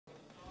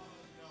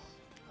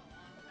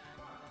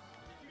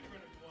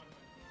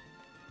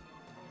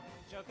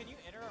Joe, can you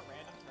enter a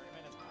random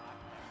tournament as Black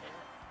Panther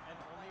and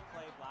only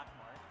play Black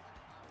Marth?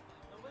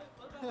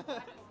 What about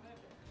Black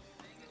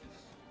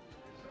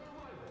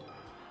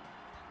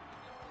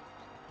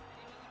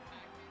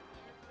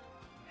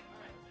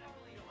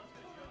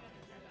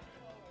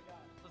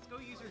Let's go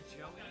user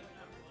Joey.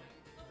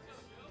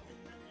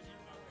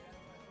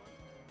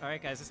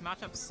 Alright guys, this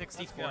matchup's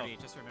 60-40,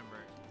 just remember.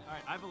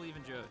 Alright, I believe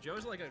in Joe.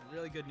 Joe's like a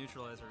really good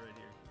neutralizer right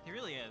here. He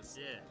really is.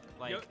 Yeah.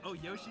 Like,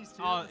 Yoshi's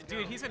too? Oh,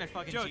 dude, he's gonna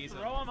fucking Joe, cheese him.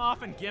 throw him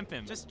off and gimp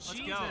him. Just Let's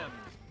cheese go. him.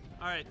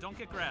 Alright, don't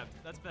get grabbed.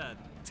 That's bad.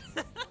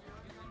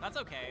 That's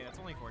okay, that's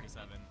only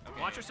 47.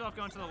 Okay. Watch yourself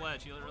going to the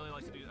ledge. He really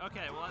likes to do.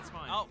 Okay, well, that's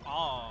fine.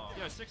 Oh.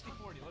 Yo,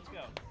 60-40, let's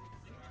go.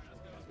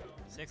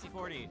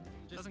 60-40.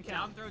 Just Doesn't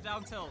down count. throw,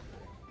 down tilt.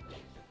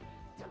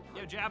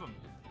 Yo, jab him.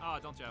 Oh,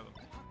 don't jab him.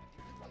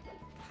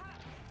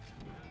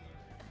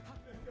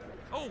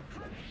 Oh!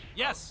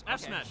 Yes! F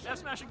smash! F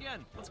smash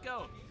again! Let's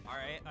go!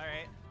 Alright,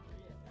 alright.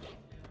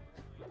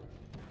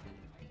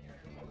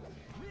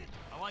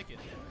 I like it.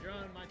 You're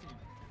on my team.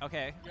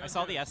 Okay, You're I on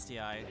saw the Joe's.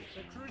 STI.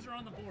 The crews are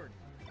on the board.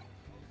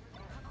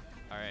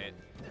 Alright.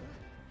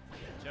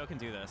 Joe can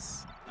do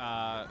this.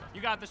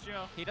 You got this,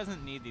 Joe. He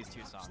doesn't need these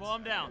two stocks. Slow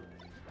him down.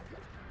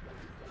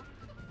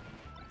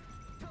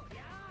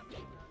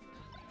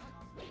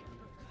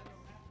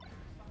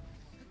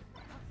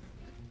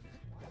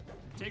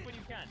 Take what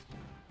you can.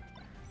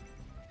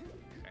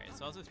 Alright,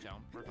 so I'll just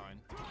jump. We're fine.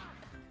 Yeah,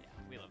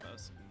 we love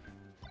those.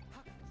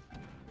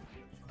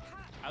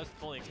 I was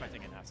fully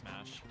expecting an F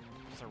smash.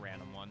 Just a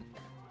random one.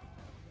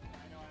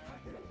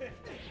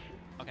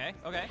 Okay,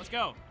 okay. Let's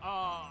go.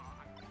 Oh.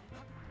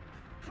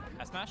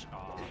 F smash?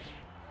 Oh.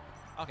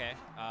 Okay,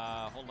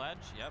 hold ledge,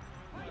 yep.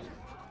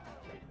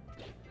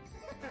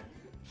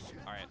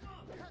 Alright.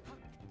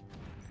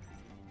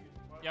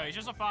 Yo, he's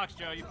just a fox,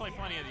 Joe. You play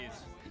plenty of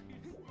these.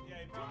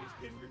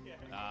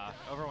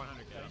 Over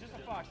 100k. He's just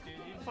a fox, dude.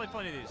 You play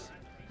plenty of these.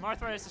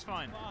 Marthritis is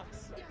fine.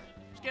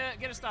 Just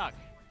get a stock.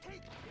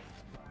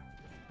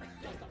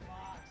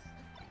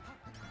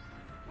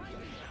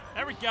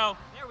 There we go.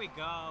 There we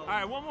go. All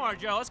right, one more,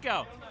 Joe. Let's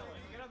go.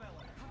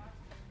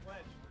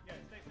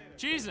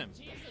 Cheese him.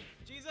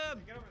 Cheese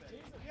him!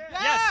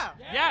 Yes.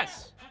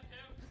 Yes.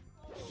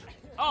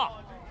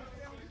 Oh.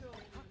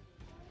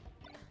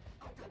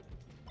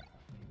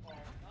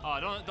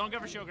 Oh, don't go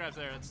for shield grabs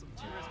there. It's too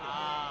risky.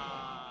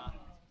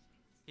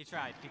 He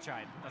tried. He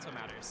tried. That's what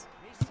matters.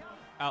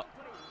 Oh.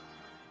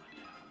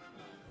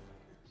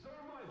 Do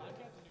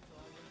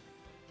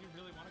you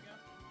really want to go?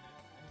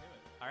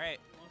 All right.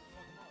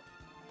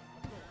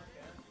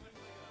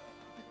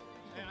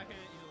 Man, I could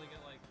easily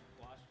get like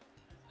wash.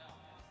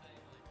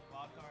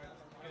 Wild card,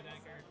 good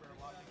anchor for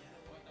washing.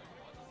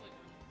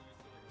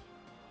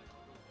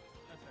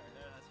 That's fair.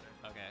 Yeah, that's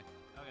fair. Okay.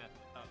 Okay.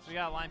 Oh, so we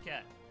got Lime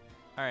Cat.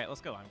 All right,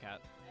 let's go, Cat.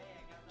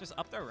 Just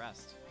up their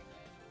rest.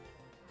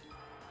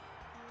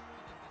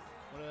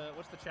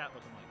 What's the chat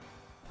looking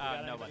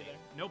like? Nobody.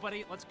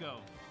 Nobody. Let's go.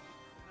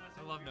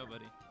 I love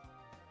nobody.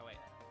 Oh wait.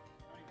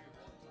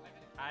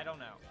 I don't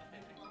know.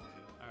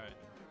 All right.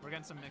 We're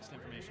getting some mixed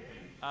information.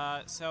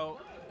 So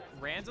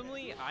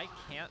randomly, I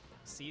can't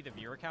see the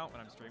viewer count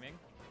when I'm streaming.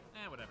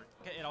 Whatever.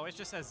 It always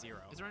just says 0.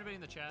 Is there anybody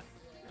in the chat?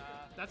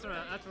 That's what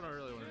I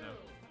really want to know.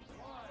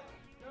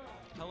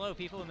 Hello,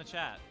 people in the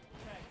chat.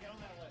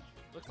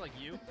 Looks like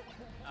you.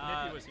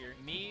 Nippy was here.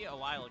 Me a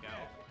while ago.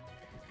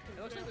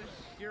 It looks like there's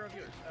 0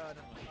 viewers.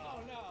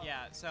 Oh no.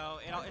 Yeah, so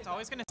it's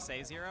always gonna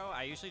say 0.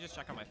 I usually just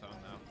check on my phone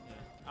though.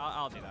 Yeah.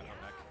 I'll do that real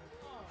quick.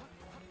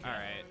 All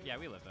right. Yeah,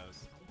 we live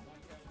those.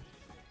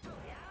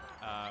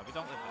 We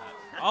don't live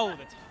that. Oh,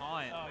 the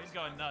taunt. Oh, he's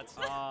going nuts.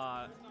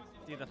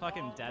 Dude, the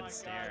fucking dead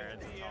stare at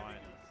the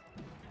taunt.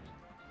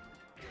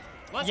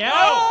 Let's go!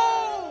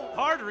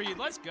 Hard read.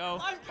 Let's go.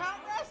 I'm cat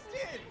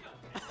rested!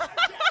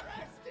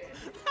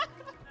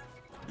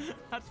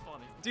 That's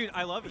funny. Dude,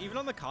 I love, even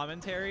on the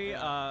commentary,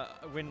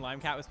 when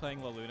Limecat was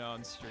playing La Luna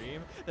on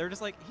stream, they were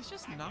just like, he's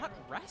just not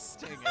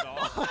resting at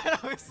all. And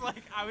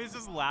I was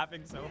just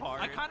laughing so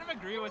hard. I kind of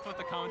agree with what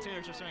the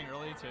commentators were saying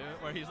earlier too,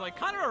 where he's like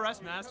kind of a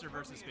rest master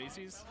versus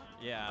Spaceys.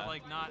 Yeah. But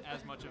like not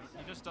as much of,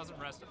 he just doesn't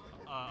rest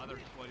other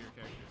floatier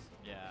characters.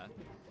 Yeah.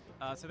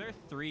 So there are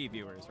 3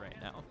 viewers right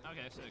now.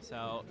 Okay, 6.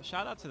 So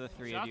shout out to the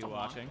 3 Shout of out you to Juan.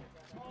 watching.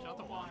 Shout out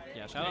to Juan.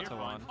 Yeah, shout out to you're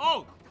Juan. fine.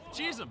 Oh,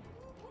 cheese him.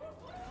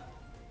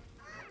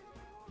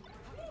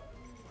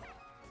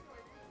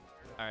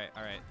 All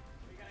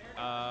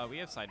right. We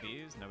have side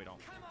Bs? No, we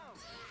don't.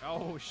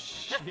 Oh,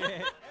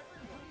 shit.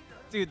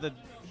 Dude,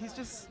 he's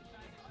just...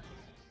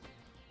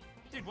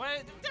 Dude,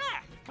 what?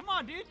 Ah, come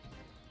on, dude.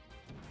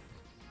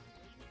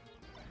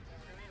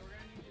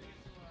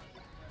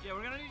 Yeah,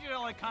 we're gonna need you to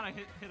like kind of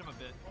hit him a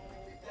bit.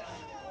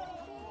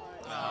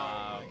 Oh,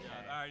 God.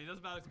 All right, he does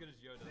about as good as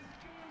Joe does.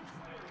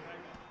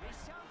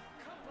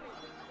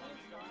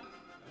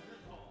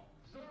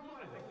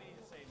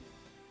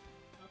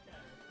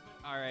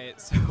 All right,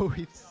 so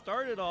we've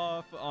started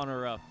off on a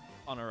rough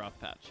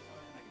patch.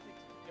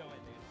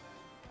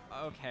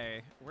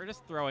 Okay, we're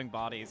just throwing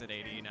bodies at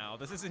 80 now.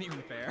 This isn't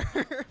even fair.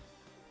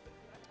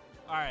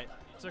 All right.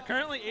 So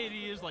currently AD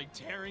is like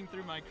tearing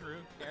through my crew.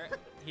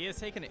 He has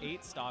taken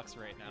 8 stocks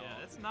right now. Yeah,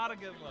 that's not a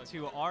good look.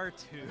 To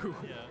R2.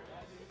 Yeah.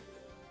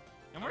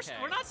 And Okay.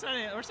 we're not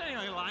sending we're sending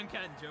like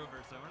Limecat and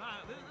Jover, so we're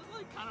not. This is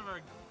like kind of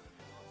our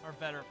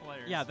better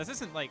players. Yeah, this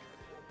isn't like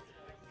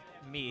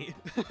me.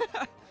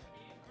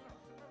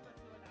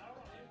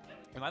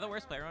 Am I the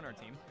worst player on our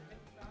team?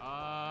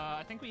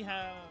 I think we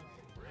have.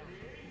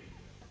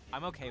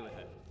 I'm okay with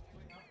it.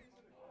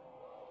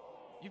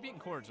 You've beaten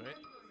Cords, right?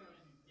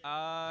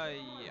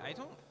 Yeah,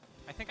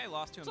 I think I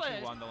lost to him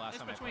 2-1 the last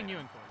time I played. It's between you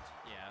and Cords.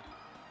 Yeah.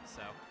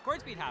 So,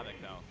 Cords beat Havoc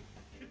though,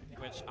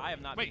 which I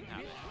have not beaten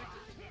Havoc.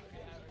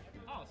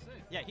 Oh,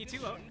 sick. Yeah, he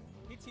 2-0'd.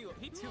 He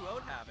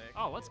 2-0'd Havoc.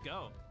 Oh, let's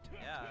go.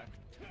 Yeah.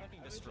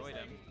 Fucking destroyed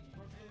him.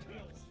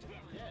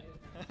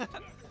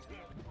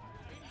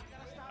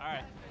 All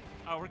right.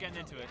 Oh, we're getting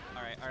into it.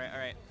 All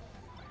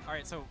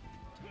right, so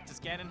does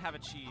Ganon have a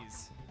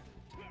cheese?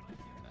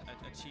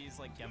 A cheese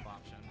like Gemp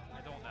option?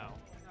 I don't know.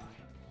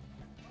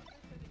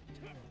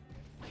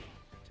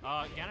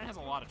 Ganon has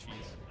a lot of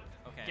cheese.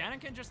 Okay.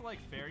 Ganon can just like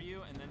fair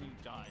you and then you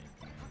die.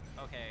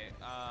 Okay.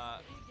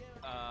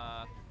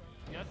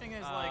 The other thing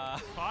is like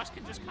Fox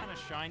can just kind of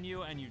shine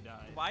you and you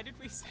die. Why did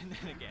we send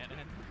in a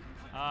Ganon?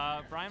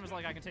 Brian was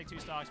like, I can take 2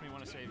 stocks and we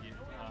want to save you.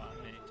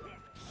 Me.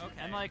 Okay.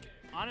 And like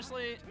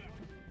honestly,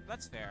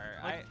 that's fair.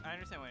 Like, I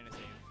understand what you're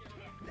saying.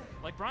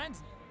 like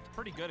Brian's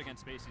pretty good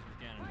against spaces with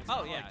Ganon. It's Oh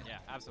not yeah, like, yeah,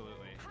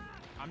 absolutely.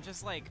 I'm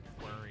just like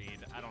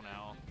worried. I don't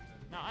know.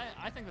 No,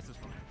 I think this is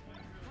fine.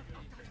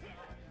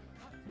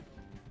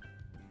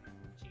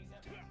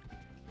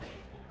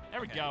 There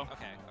we go.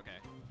 Okay.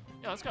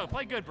 Yeah, let's go.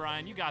 Play good,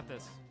 Brian. You got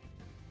this.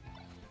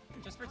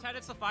 Just pretend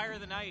it's the fire of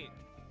the night.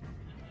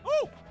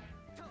 Ooh!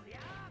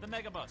 The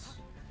Mega Bus.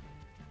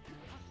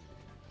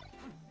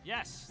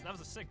 Yes, that was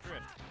a sick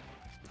drift.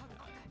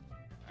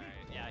 Alright,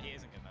 yeah, he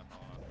isn't getting that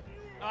follow-up.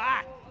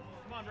 Ah!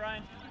 Come on,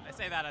 Brian. I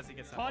say that as he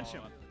gets that Punch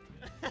him.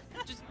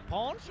 follow-up. Just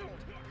punch him.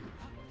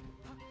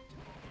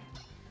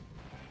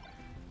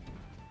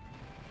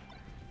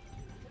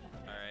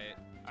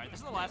 Alright, this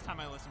is the last time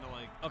I listen to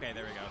like. Okay,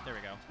 there we go.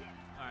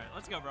 Alright,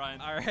 let's go, Brian.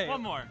 Alright.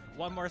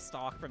 One more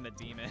stock from the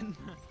demon.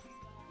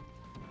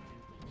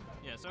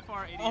 Yeah, so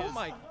far 80 Oh is.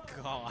 my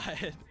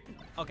god.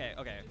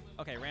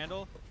 Okay,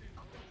 Randall.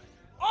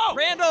 Oh!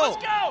 Randall! Let's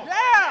go!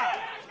 Yeah!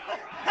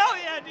 Hell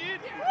yeah,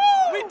 dude!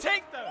 Woo! We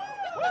take those!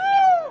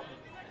 Woo!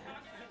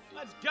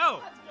 Let's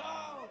go!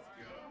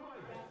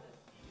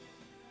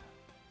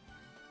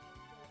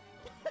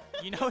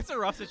 You know it's a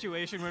rough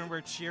situation when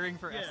we're cheering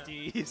for Yeah.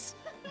 SDs.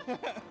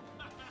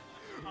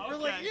 We're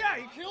like, yeah,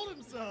 he killed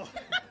himself.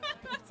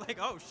 It's like,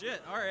 oh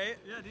shit, alright.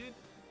 Yeah, dude.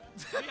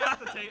 We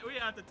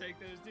have to take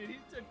those, dude. He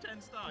took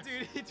 10 stocks.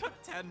 Dude, he took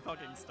 10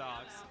 fucking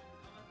stocks.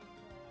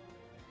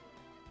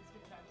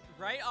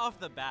 Right off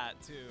the bat,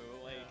 too.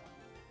 Like,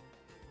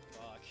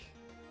 fuck.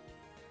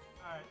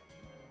 Alright.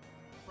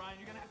 Brian,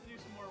 you're gonna have to do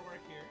some more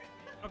work here.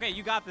 Okay,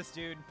 you got this,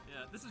 dude.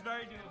 Yeah, this is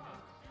very doable.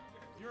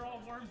 You're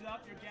all warmed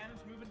up, your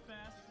Ganon's moving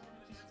fast.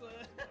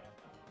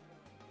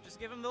 Just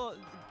give him the old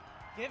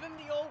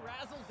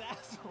razzle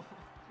dazzle.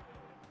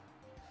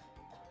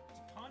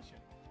 Just punch him.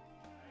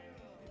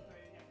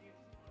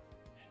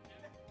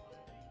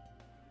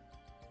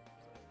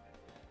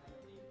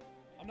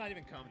 I'm not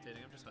even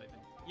commentating, I'm just hyping.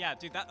 Yeah,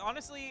 dude, that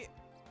honestly,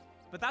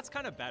 but that's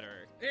kind of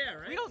better. Yeah,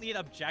 right? We don't need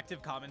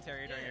objective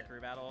commentary during Yeah. a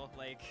crew battle.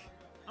 Like,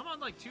 I'm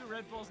on like 2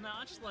 Red Bulls now.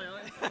 I'm just like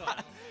come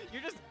on.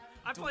 you're just,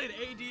 I played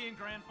AD in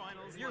Grand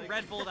Finals. you're like,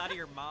 Red Bulled out of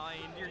your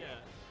mind. You're, Yeah.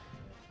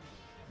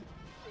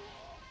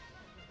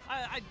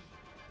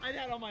 I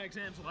had all my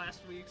exams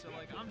last week, so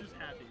like I'm just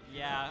happy.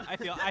 Yeah, I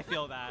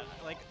feel that.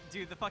 Like,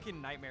 dude, the fucking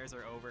nightmares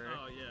are over.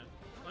 Oh yeah.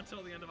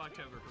 Until the end of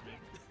October for me.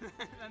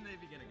 Then they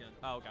begin again.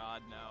 Oh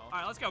god, no. All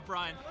right, let's go,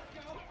 Brian.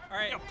 All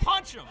right. Yo,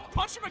 punch him!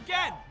 Punch him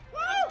again!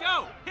 Let's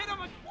go! Hit him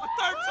a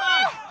 3rd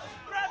time!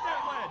 Grab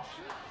that ledge!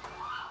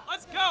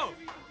 Let's go!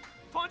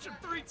 Punch him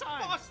 3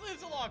 times! Fox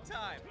lives a long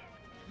time.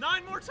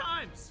 9 more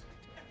times!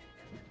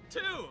 2!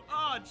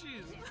 Oh,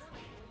 jeez.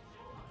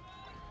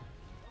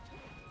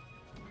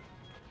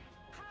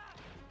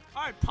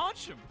 Alright,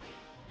 punch him!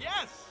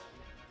 Yes!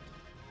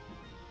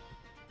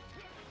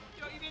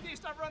 Yo, EVD,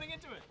 stop running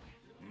into it!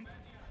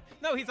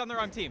 No, he's on the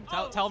wrong team.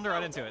 Tell him to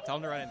run into it. Tell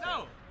him to run into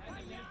No!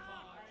 it.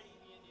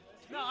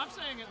 No, I'm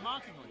saying it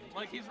mockingly.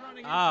 Like he's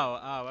running into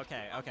Oh,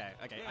 okay. I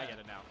Yeah. get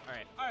it now. All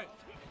right.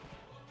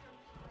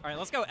 Alright.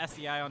 Let's go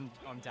SDI on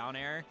down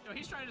air. Yo,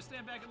 he's trying to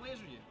stand back and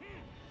laser you.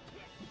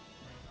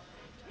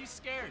 He's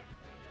scared.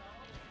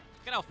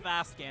 Look at how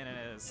fast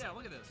Ganon is. Yeah,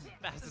 look at this.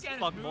 Fast This as Ganon's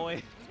fuck, moving. boy.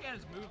 This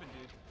Ganon's moving,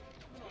 dude.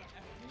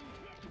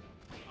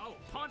 Oh,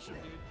 punch him,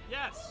 dude.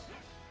 Yes.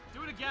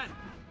 Do it again.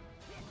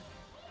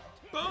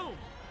 Boom.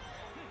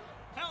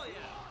 Hell yeah.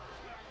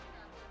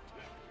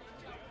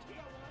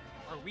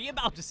 Are we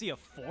about to see a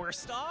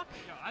 4-stock?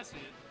 Yo, I see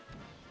it.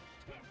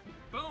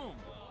 Boom.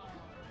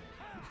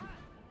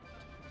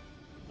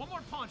 One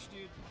more punch,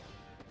 dude.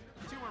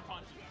 2 more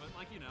punches, but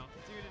like, you know.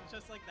 Dude, and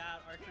just like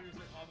that, our crews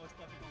are almost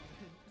fucking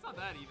even. It's not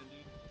that even,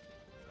 dude.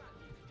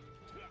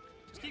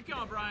 Just keep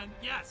going, Brian.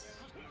 Yes.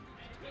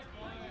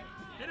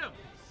 Hit him.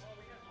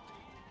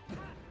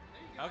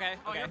 Okay.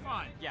 Oh, Okay. you're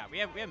fine. Yeah, we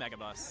have Mega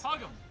Bus. Hug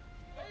him.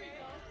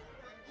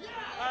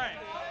 All right.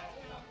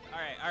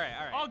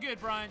 All All good,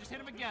 Brian. Just hit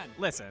him again.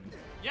 Listen.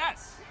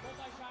 Yes.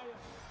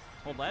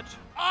 Hold ledge.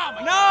 Oh,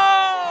 my God.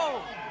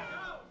 No!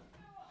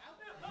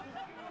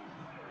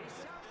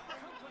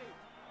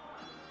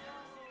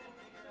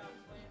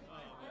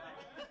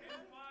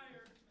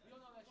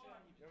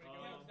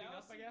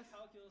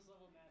 Calculus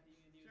level math he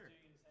was doing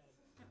in his head.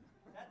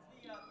 That's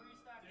the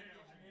 3-stack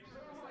addition.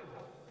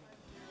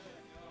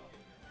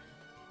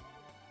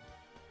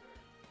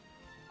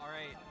 All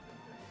right.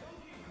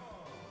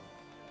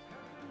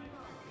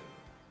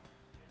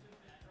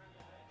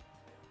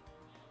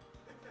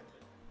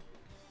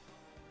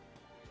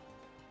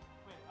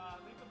 Wait,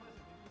 Lincoln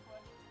Blizzard, did you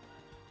play?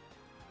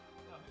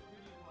 No, who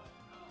do you play?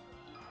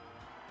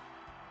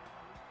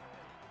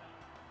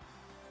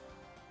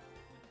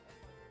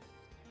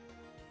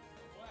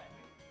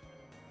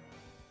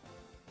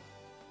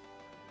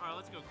 All right,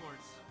 let's go,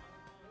 Quartz.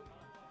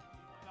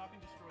 Falcon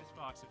destroys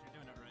Fox if you're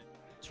doing it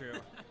right. True.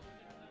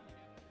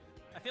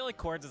 I feel like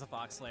Cords is a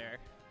Fox Slayer.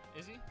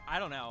 Is he? I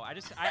don't know. I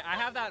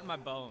have that in my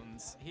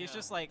bones. He's Yeah.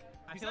 just like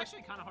He's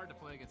actually kind of hard to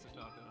play against this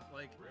Falcon.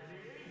 Like,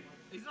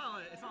 it's not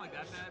like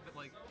that bad, but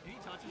like if he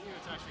touches you,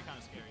 it's actually kind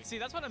of scary. See,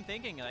 that's what I'm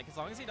thinking. Like, as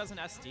long as he doesn't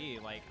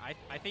SD, like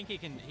I think he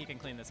can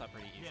clean this up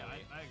pretty easily.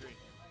 Yeah, I agree.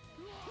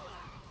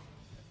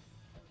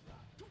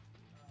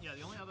 Yeah,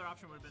 the only other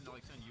option would have been to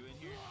like send you in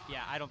here.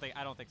 Yeah, I don't think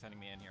sending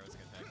me in here was a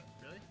good pick.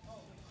 Really?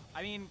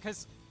 I mean,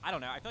 cause I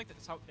don't know. I feel like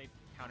that's how they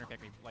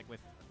counterpick me, like with,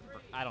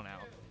 I don't know.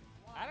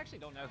 I actually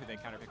don't know who they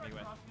counterpick me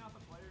with. All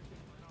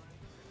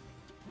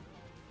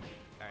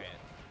right.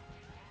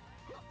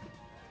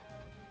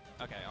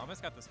 Okay,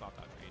 almost got the spot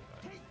dodge read,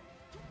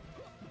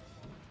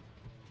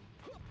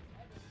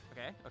 but.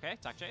 Okay,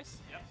 tack chase.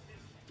 Yep.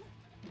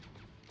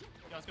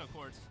 Yeah, let's go,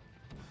 Quartz.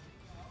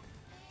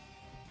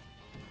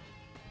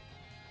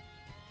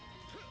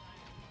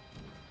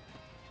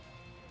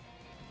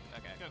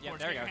 Okay. Go, Yeah,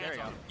 Quartz, there get you go. your There you hands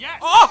go. on him. Yes!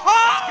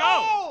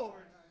 Oh!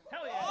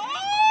 Hell yeah!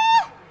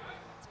 Oh!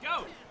 Let's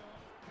go!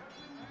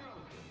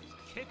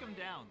 Just kick him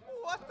down.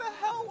 What the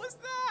hell was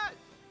that?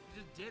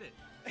 You just did it.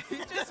 He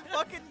just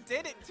fucking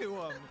did it to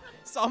him.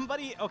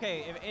 Somebody,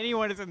 okay, if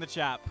anyone is in the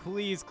chat,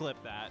 please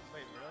clip that.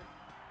 Wait, really?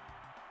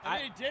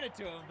 I mean, he did it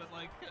to him, but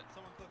like,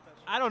 Someone clip that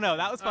shit. I don't know.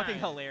 That was all fucking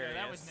right. hilarious.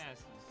 Yeah, that was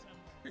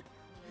nasty.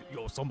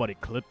 Yo, somebody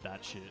clip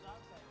that shit.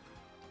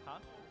 Huh?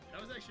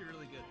 That was actually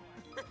really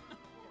good.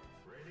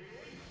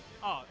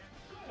 Oh,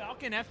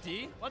 Falcon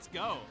FD? Let's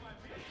go.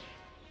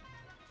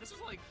 This is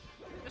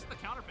the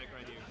counter pick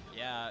right here.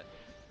 Yeah.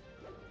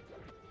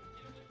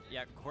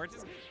 Yeah, Quartz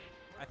is.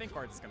 I think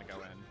Quartz is gonna go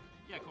in.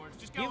 Yeah, Quartz,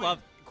 just go in.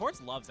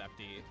 Quartz loves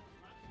FD.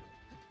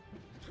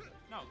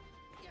 No.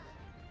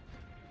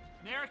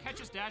 Nair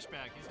catches dash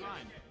back. He's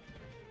fine.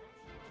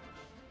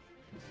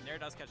 Nair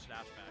does catch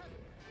dash back.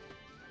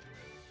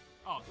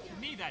 Oh,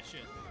 knee that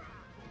shit.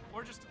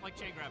 Or just like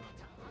chain grab him.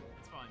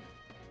 It's fine.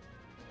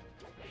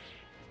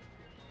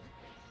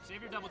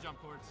 Save your double jump,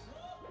 Quartz.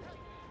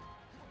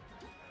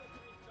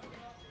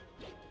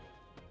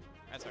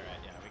 That's alright.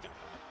 Yeah, we got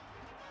that.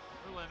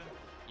 We're living.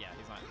 Yeah,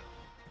 he's not.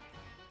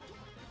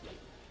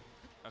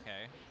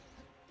 Okay.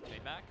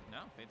 Fade back? No,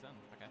 fade's in.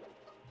 Okay.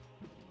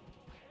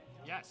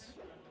 Yes.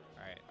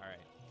 Alright.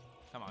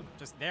 Come on.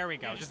 Just there we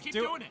go. Yeah, just keep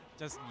doing it.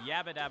 Just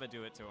yabba dabba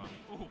do it to him.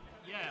 Ooh,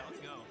 yeah,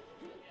 let's go.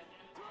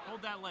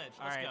 Hold that ledge.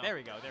 Let's Alright, go. there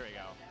we go. Let's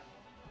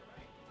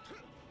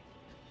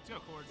go,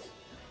 Quartz.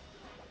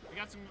 We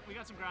got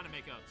some ground to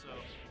make up, so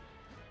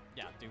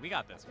Yeah, dude, we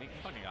got this. We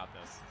fucking got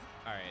this.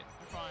 Alright.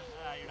 you're fine.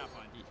 You're not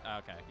fine.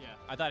 Okay. Yeah.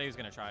 I thought he was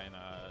gonna try and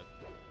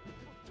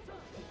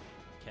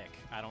kick.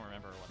 I don't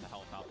remember what the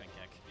hell Falcon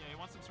kick. Yeah, he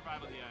wants some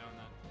survival DI on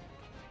that.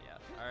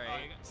 Yeah.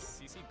 Alright. you got-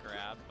 CC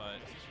grab, but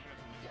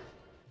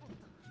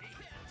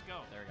Let's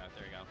go. there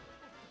we go.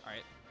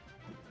 Alright.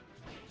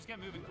 Just get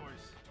moving,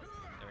 Quartz.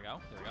 There we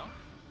go.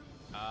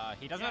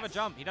 He doesn't have a Yes.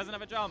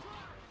 jump.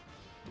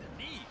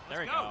 Knee. There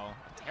we Let's go.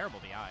 Terrible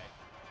DI.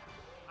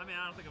 I mean,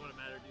 I don't think it would have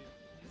mattered, dude.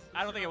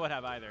 I don't think it would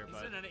have either, He's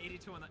but sitting at an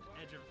 82 on the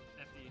edge of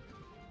FD.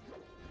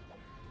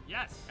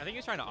 Yes. I think he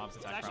was trying to ops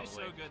It's attack actually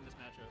probably. so good in this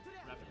matchup.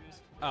 Rapid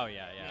boost. Oh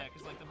yeah. Yeah,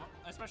 because like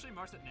especially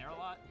Mars at Nair a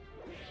lot,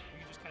 you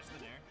can just catch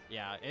the Nair.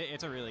 Yeah,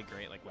 it's a really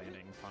great like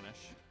landing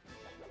punish.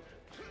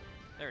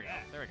 There we go.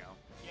 Yeah. There we go.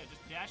 Yeah,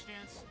 just dash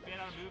dance, get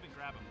out a move, and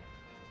grab him.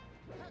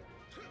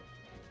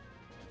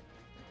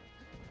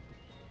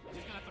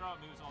 He's just gonna throw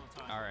out moves all the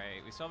time. All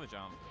right, we still have a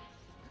jump.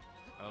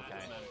 That Okay.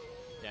 doesn't matter.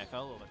 Yeah, I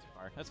fell a little bit too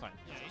far. That's fine.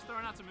 Yeah, he's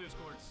throwing out some moves,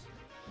 Quartz.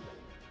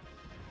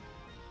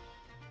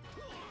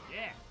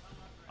 Yeah.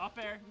 Up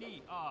air,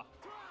 knee. Ah,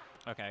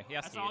 Okay, he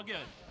has that's to all eat.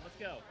 good. Let's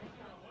go.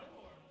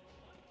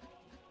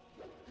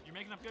 You're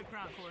making up good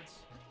ground, Quartz.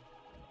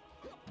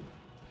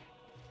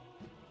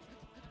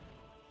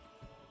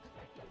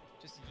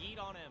 Just yeet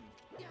on him.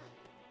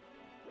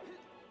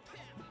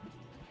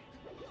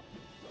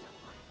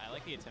 I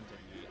like the attempted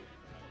yeet.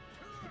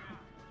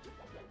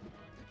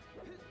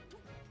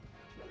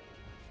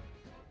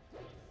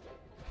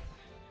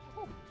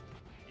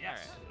 Yes.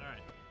 Alright.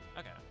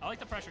 like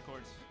the pressure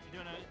chords.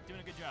 You're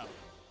doing a good job.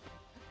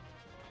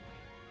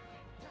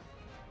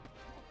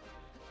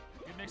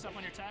 Good mix up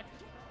on your tech.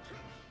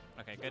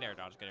 Okay, good air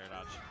dodge, good air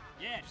dodge.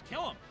 Yeah, just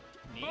kill him.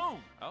 Knee?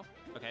 Boom. Oh,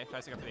 okay,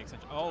 tries to go for the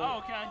extension. Oh,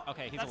 okay.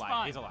 Okay, he's That's alive,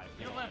 fine. he's alive.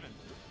 He's You're alive. living.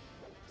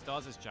 Still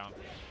has his jump.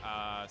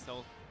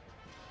 Still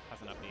has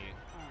an up knee.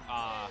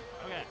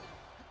 Okay.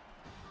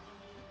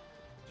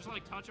 Just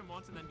like touch him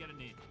once and then get a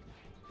knee.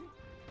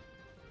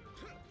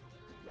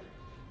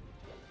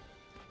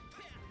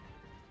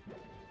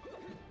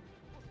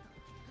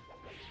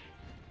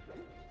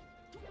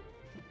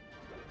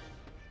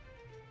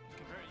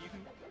 You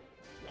can,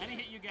 any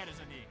hit you get is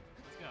a knee.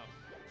 Let's go.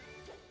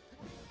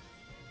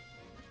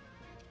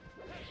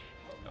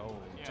 Oh,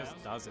 Yeah, just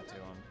that does it to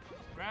him.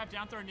 Grab,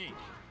 down throw, knee.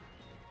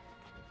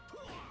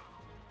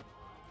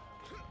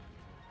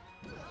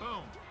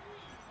 Boom.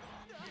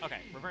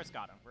 Okay, reverse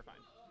got him. We're fine.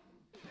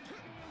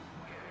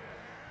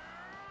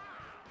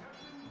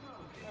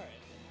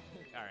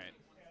 All right.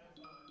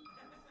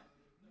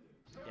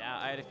 Yeah,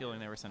 I had a feeling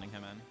they were sending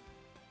him in.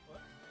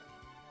 What?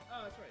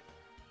 Oh, that's right.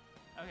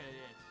 Okay,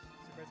 yeah.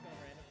 So Brett's going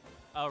random.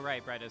 Oh,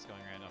 right, Brett is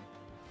going random.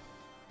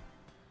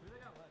 Who do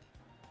they got left?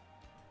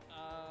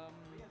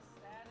 We have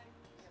Static,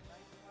 we have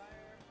Night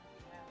Fire,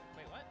 we have...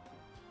 Wait, what?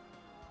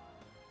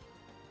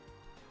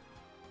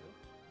 Who?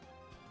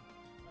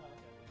 Oh,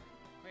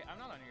 okay. Wait, I'm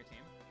not on your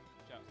team.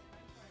 Joe.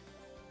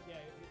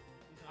 Yeah,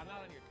 I'm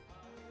not on your.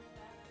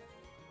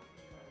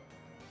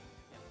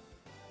 Yeah.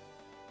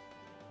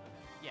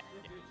 You're Yeah.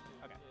 Gooch, dude.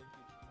 Okay.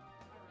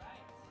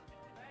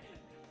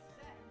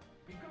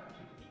 Yeah, Gooch.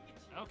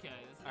 Okay,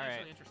 this is All right.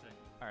 actually interesting.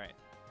 All right.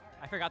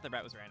 I forgot that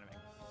Brett was randoming.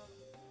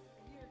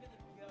 We are gonna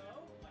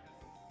go.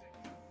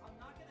 I'm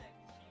not gonna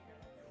change it.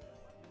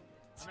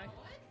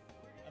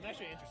 I'm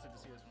actually interested to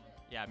see this one.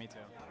 Yeah, me too.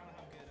 I don't know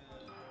how good. I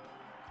don't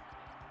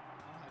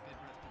know how good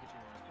Brett's Pikachu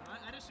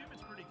is. I'd assume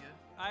it's pretty good.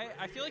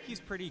 I feel like he's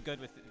pretty good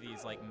with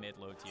these like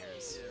mid-low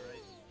tiers. Yeah,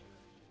 right.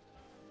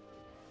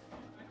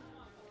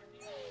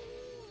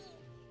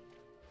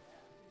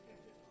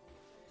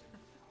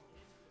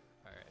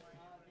 All right.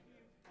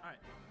 All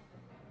right.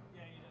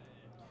 Yeah, you know.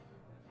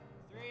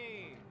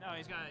 3. No,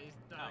 he's not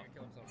gonna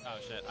kill himself. Oh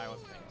shit! I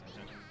wasn't paying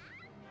attention.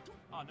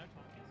 Oh, no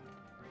talkies.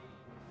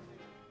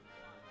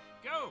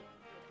 Go!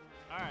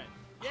 All right.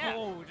 Yeah.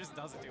 Oh, just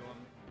does it to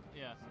him.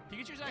 Yeah.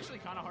 Pikachu's actually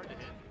kind of hard to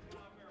hit.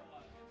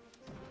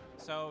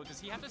 So does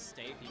he have to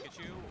stay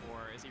Pikachu,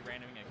 or is he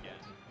randoming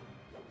again?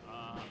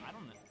 I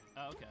don't know.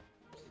 Oh, okay.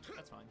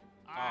 That's fine.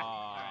 All right.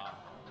 All right.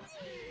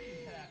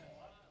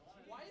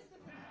 Why is the...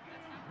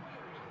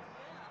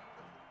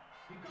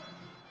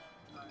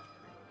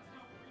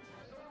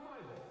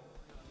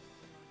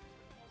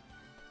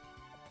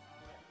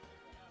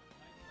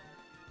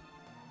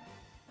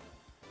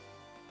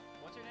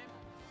 What's your name?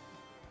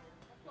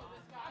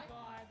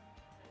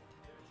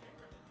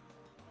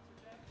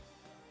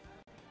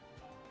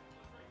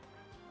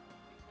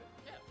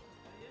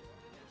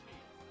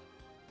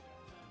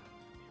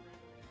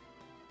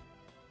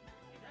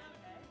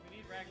 We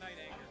need Ragnite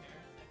Anchor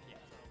here. Yeah.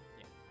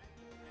 Yeah.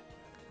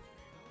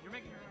 You're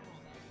making your own.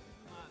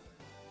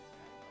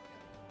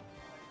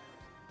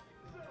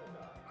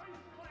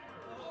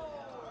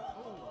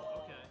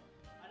 Oh, okay.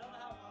 I don't know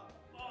how...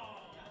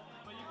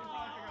 But you can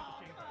probably figure out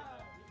the chain part.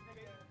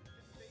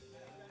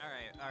 All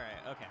right. All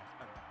right. Okay.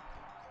 Okay.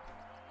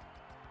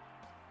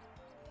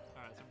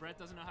 All right. So Brett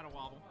doesn't know how to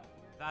wobble,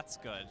 That's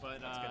good.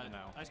 but That's good to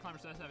know. Ice Climber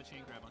does have a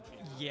chain grab on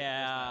chain.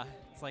 Yeah.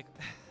 It's like.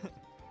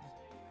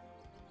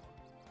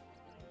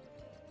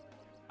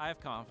 I have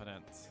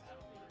confidence.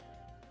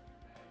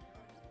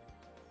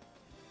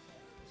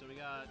 So we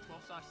got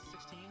 12 stocks to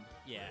 16.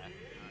 Yeah.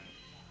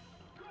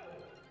 All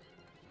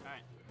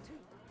right.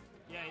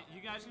 Yeah,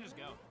 you guys can just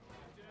go.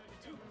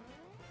 You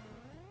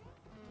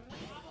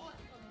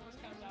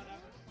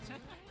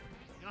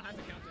don't have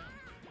to count down.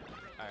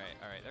 All right.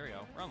 All right. There we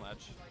go. We're on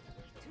ledge.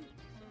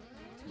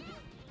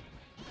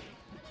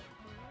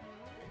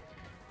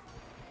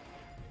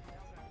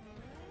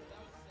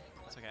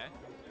 It's okay.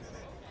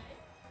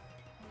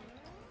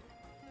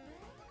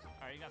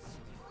 All right, you got.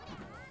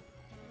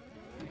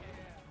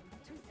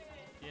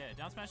 Yeah,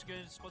 down smash is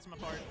good. Splits them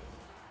apart.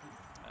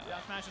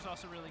 Down smash is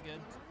also really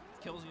good.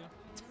 Kills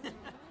you.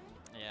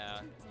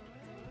 Yeah.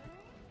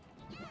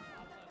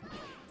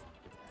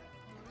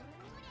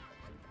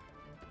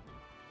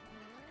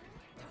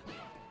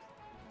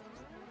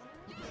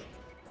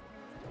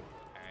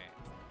 Alright.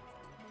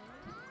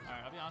 All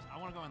right, I'll be honest. I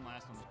want to go in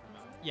last on this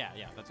promo. Yeah,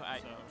 yeah, that's what I.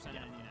 So we're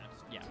sending yeah. in you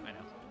next. Yeah, I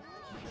know.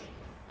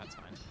 That's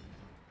fine.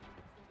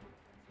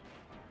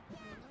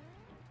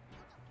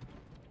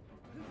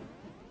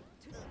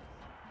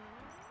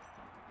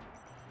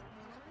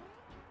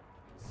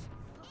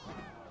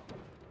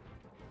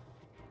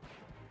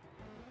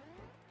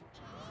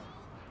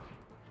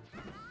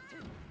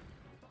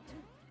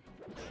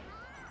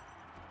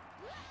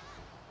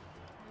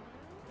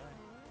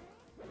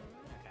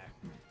 Okay.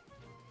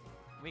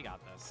 We got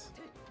this.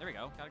 There we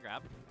go. Got a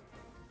grab.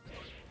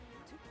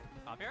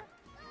 Up here?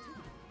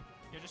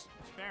 Yeah, just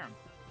spare him.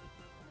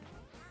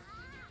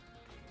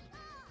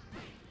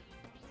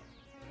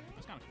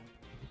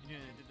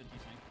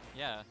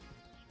 Yeah.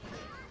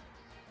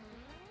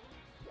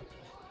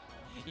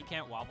 He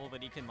can't wobble,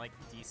 but he can like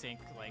desync,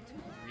 like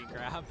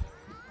re-grab.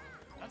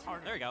 That's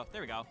hard. There we go.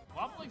 There we go.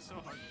 Wobbling's so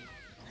hard.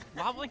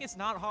 Wobbling is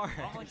not hard.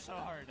 Wobbling's so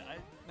hard.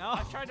 No.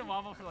 I've tried to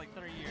wobble for like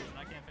 3 years and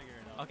I can't figure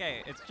it out.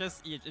 Okay, it's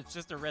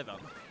just a rhythm.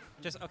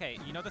 Just okay.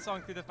 You know the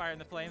song "Through the Fire and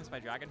the Flames" by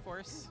Dragon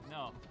Force?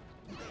 No.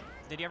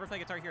 Did you ever play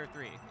Guitar Hero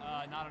 3?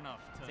 Not enough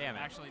to Damn it.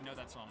 actually know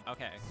that song.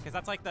 Okay, because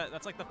that's like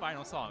the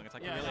final song. It's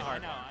like Yeah, a really no,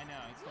 hard I know, one. I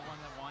know. It's the one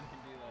that one can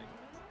do like.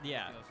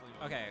 Yeah. ridiculously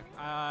well. Okay.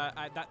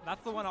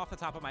 That's the one off the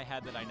top of my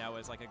head that I know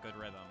is like a good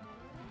rhythm,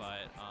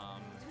 but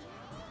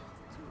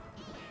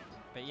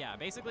yeah,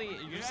 basically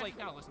you just like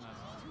gotta listen to that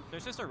song.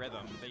 there's just a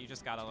rhythm that you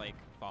just gotta like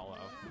follow.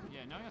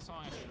 Yeah, knowing a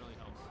song actually really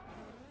helps.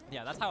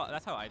 Yeah, that's how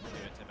I do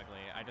it typically.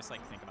 I just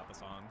like think about the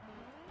song.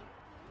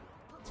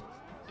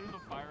 Through the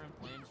fire and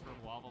flames for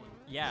wobbling.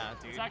 Yeah,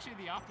 dude. It's actually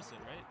the opposite,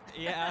 right?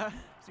 Yeah.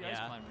 It's the ice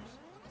Yeah. climbers.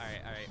 All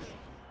right. All right.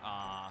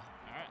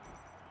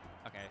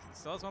 Okay.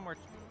 Still has one more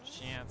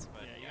chance,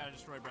 but Yeah, you gotta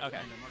destroy Breath okay.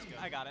 Kingdom. Let's go.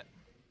 I got it.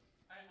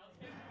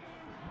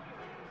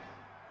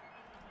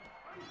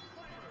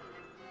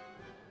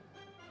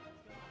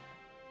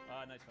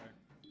 Nice fire.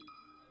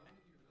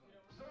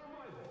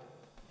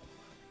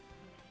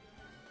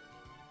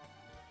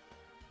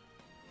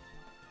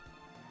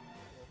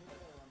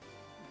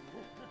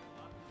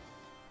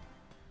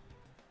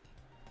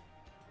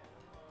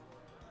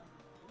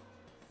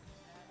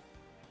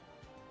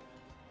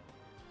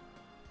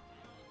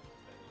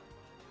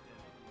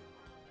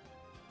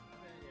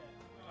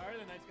 Alright,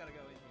 the knight's gotta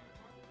go in here.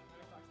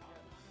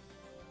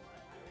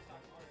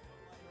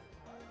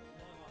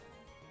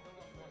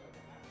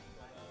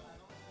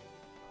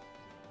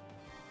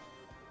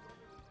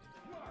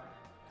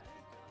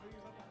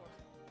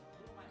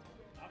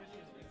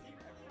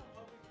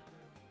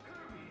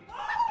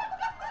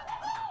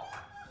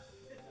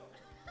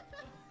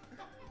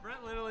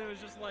 Brett literally was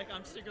just like,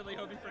 I'm secretly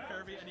hoping for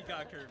Kirby, and he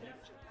got Kirby.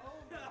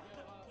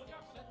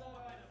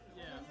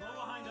 Yeah, roll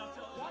behind up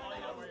tilt is all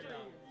you gotta worry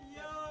about.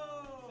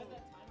 Yo!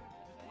 Just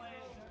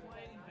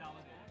play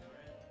invalidated,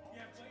 right?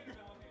 Yeah, play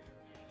invalidated.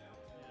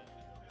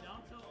 Yeah.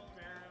 Down tilt,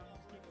 bear him,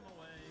 just keep him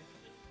away.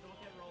 Don't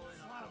get rolling.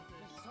 Up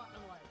tilt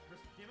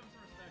it. Give him some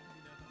respect because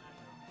he knows the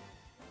matchup.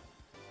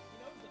 He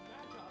knows the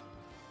matchup.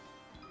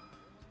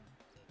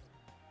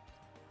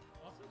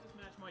 Also, this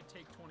match might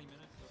take 20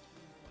 minutes, so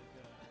please, like,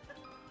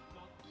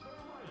 don't set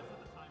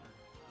the timer.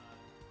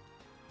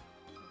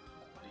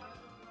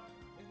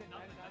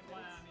 Nothing. That's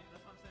why I mean.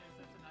 That's what I'm saying.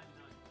 Set to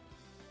 99.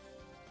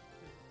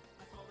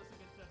 I saw this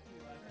against FT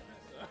last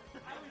night. So.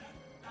 I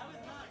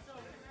was not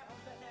sober. I was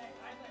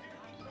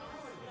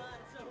not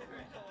sober.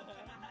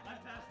 I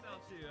passed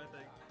out too. I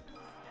think.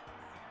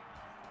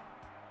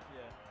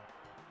 Yeah.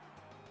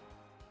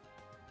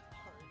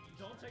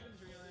 Don't take him to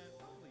Dreamland.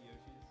 Probably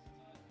Yoshi's.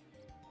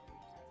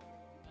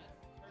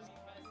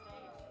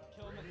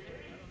 Kill him. I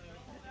don't know.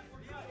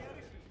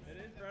 It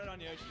is right on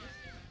Yoshi.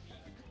 You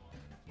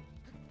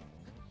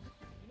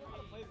know how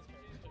to play this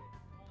character too.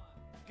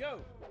 Go.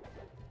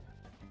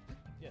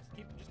 Yes.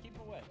 Just keep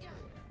him away.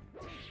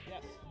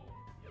 Yes.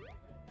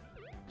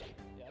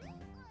 Yes.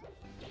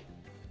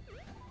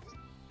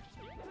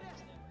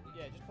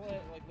 Yeah. Just play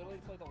it like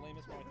literally play the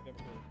lamest Mario you've ever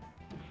played.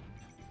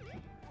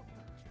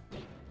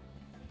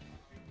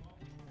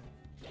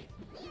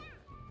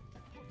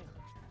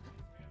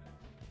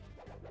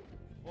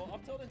 Well,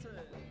 up tilt into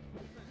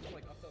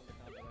like up tilt into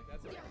combo, like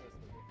that's what it's supposed to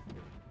be.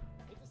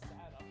 It's a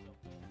sad up tilt.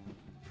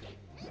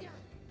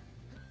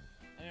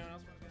 Anyone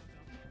else want to go down?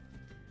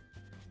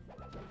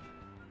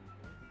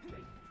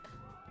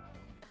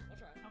 I'll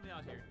try. Help me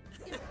out here.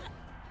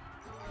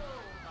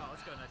 Oh,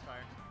 let's go, nice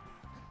fire.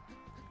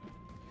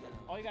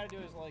 All you gotta do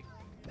is like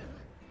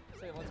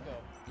say let's go.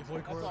 Your boy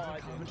That's Cora's all on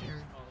I do.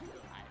 commentary. Oh, let's go.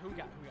 Alright, who we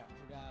got?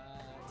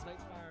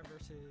 Tonight's Fire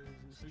versus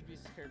Sweet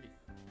Beast Kirby.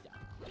 Yeah.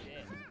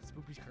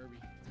 Spoopy's Kirby.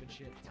 It's good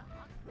shit.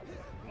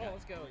 Oh,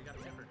 let's go. You got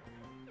a temper.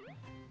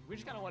 We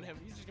just kind of want him.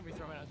 He's just gonna be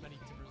throwing out as many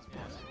timbers as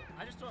possible.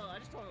 I just told him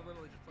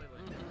literally just play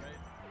like this, right?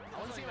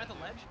 I want to see him at the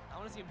ledge. I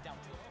want to see him down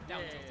tilt.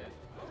 Down tilted.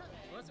 Well,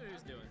 that's what he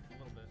was doing a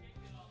little bit.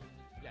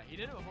 Yeah, he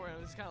did it before.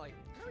 And it was kind of like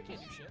Kirby can't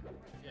do shit.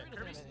 Yeah,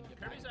 Kirby doesn't have anything to get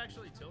Kirby's by.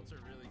 actually tilts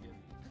are really good.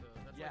 So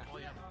that's Yeah. like all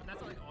you have. But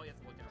that's like all you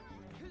have to look out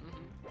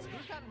for.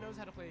 Spoop kind of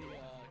knows how to play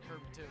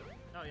Kirby too.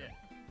 Oh yeah.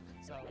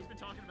 So He's been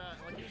talking about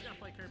like he was gonna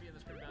play Kirby in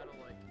this Kirby battle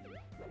like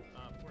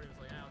before he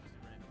was like, I'll just do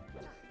random.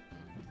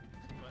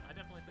 But I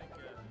definitely think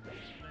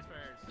Nice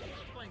Fire is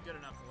playing good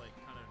enough to like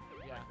kind of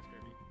Yeah. this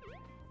Kirby.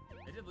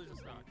 They did lose a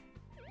stock.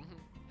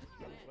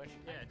 Which,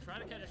 Yeah, try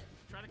to catch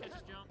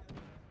his jump.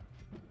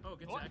 Oh,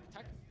 good oh,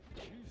 tech.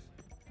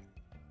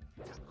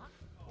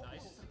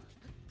 Nice.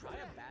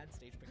 Probably a bad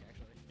stage pick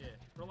actually. Yeah.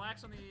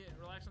 Relax on the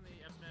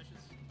F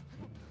smashes.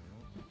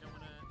 Don't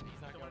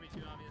wanna be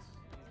too obvious.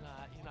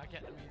 He's not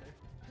getting him either.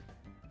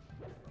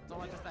 It's all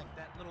like just that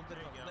little bit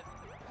There of you a go. lip.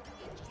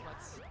 Just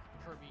lets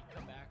Kirby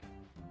come back.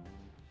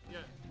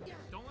 Yeah.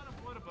 Don't let him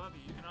float above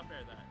you. You cannot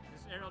bear that.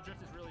 This aerial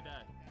drift is really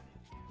bad.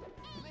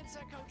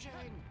 Mindset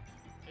coaching.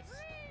 It's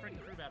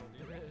freaking crew battle,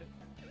 dude.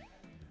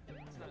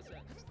 It's not a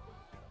set.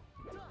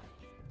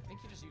 I think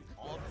he just used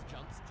all of his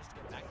jumps just to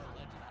get back to the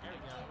ledge of that There we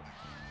thing, go. too.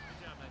 Good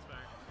job, Nice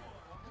Fire.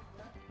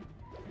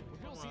 When people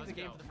Come on, see the let's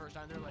game go. for the first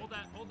time, they're like,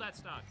 Hold that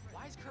stock.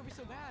 why is Kirby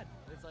so bad?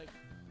 It's like,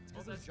 it's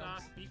Hold because that of his stock.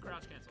 jumps. Beat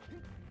crouch cancel.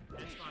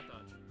 And spot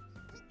dodge.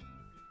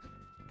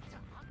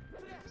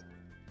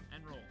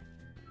 And roll.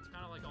 It's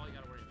kind of like all you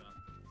gotta worry about.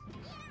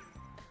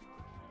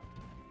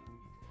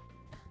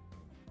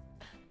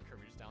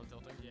 Kirby just down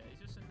tilting. Yeah, he's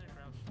just sitting there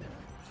crouched.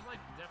 Which is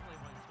like definitely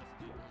what you're supposed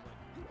to do. Like,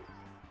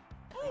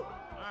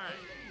 alright,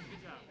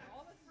 good job.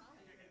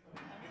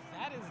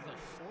 That is the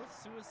 4th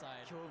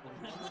suicide with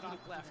 1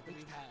 stock left that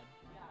we've had.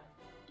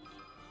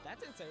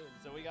 That's insane.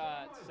 So we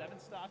got 7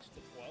 stocks to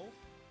 12.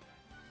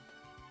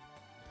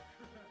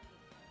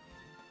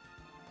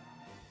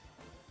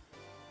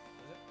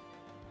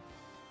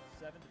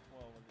 7 to 12,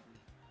 I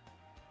believe.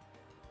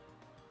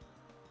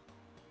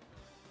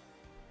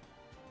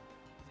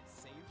 Is it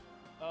saved?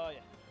 Oh,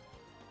 yeah.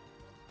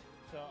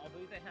 So I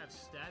believe they have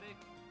Static,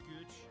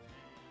 Gooch,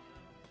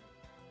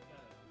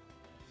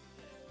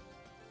 and...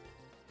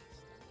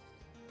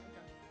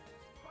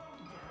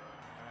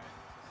 Alright,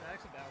 so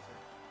Static's a Bowser.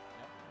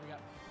 Yep. We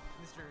got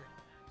Mr.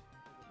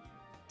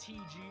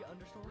 TG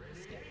underscore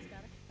static.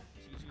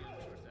 TG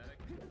underscore Static.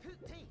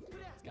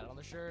 It's got it on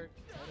the shirt.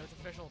 So I know it's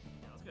official.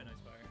 Yeah, let's go,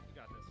 Nice Fire. You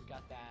got this. We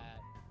got that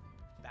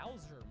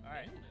Bowser.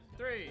 Alright, man.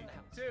 3,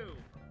 2,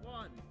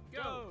 1,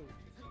 go! Go!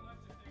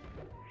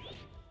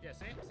 Yeah,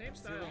 same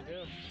style. what we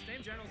do. Same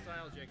general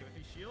style, Jacob. If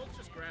he shields,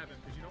 just grab him,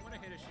 because you don't want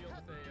to hit a shield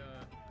with a,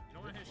 you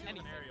don't want to hit a shield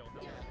with an aerial.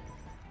 No.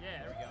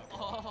 Yeah, there we go.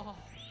 Oh!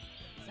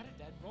 Is that a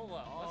dead? Roll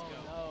up, let's go.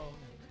 No.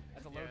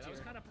 That's a low Yeah, that tier.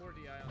 was kind of poor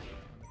DI on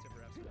the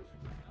tipper F smash.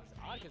 It's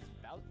odd because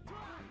Bowser.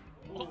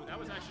 Ooh, that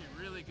was actually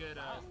really good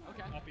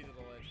Okay. uppy to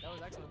the ledge. That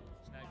was excellent.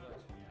 Snag ledge.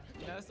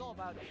 Yeah, it's all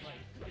about, like,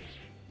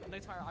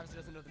 Nice Fire obviously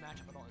doesn't know the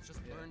matchup at all. It's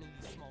just learning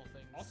these small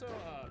things. Also,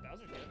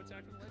 Bowser's web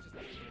attack from the ledge is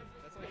really good.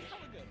 That's like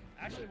Hella good.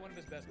 actually one of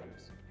his best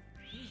moves.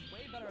 He's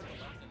way better at the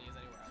ledge than he is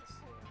anywhere else.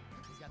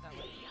 He's got that,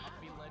 like,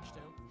 upbeat ledge,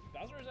 too.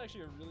 Bowser is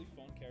actually a really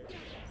fun character.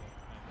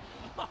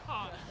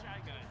 Shy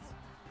guys.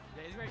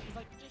 Yeah, he's great. He's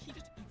like, he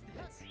just eats the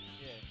hits.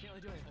 Yeah. Can't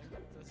really do anything.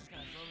 So it's just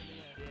kind of throw him in the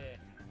air.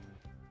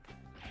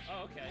 Yeah.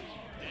 Oh, okay.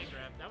 Dang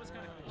grab. That was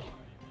kind of cool.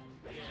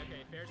 Yeah,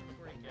 okay. Fairs him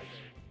before he can get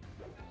there.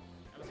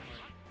 That was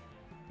smart.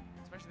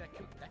 Especially that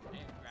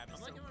command grab is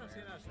I'm liking what I'm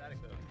seeing out of Static,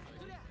 though.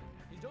 Like, Yeah,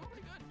 he's doing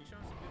pretty good. he's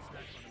showing some good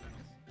smash fundamentals.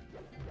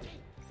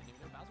 Didn't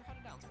even know Bowser had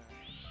a down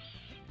smash.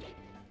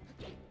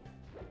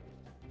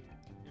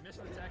 You missed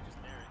an attack, just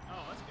nair it.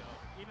 Oh, let's go.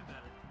 Even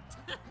better.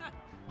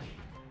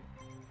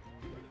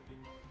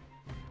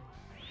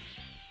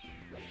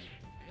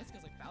 I guess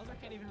because, like, Bowser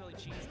can't even really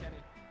cheese, can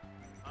he?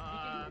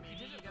 He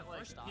did it get the like,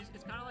 first stop.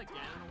 it's kind of like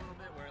Ganon a little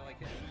bit, where like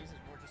his cheese is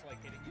more just like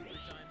hitting you 3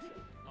 times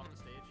off the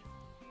stage.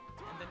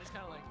 And then just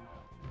kind of like,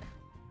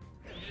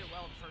 he did it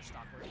well in the first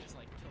stop where he just,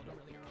 like, killed him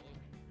really early.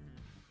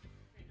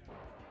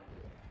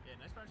 Yeah,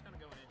 Nice Fire's kind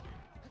of going in here.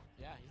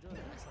 Yeah, he's doing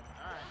excellent.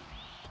 All right,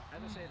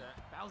 I have to say that.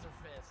 Bowser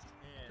fist.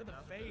 Yeah, To the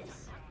Bowser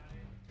face.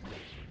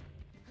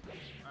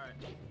 All right,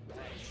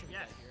 Shoot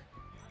yes. that here.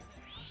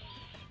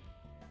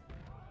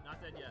 Not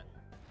dead yet.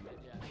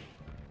 Yeah.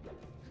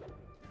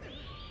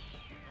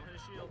 Don't hit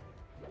a shield.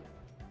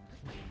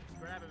 Just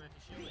grab him if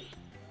you shield it.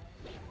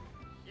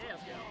 Yeah,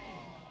 let's go.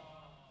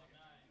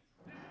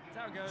 That's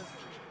how it goes.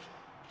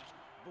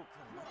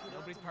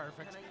 Nobody's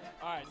perfect.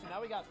 All right, so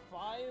now we got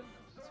 5 to 8.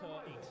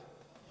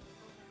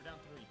 We're down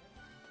 3.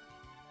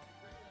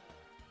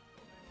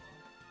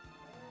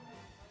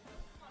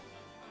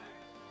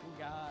 We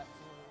got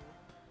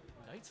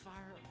Knight's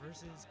Fire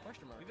versus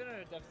question mark. We've been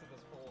at a deficit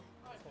this whole thing.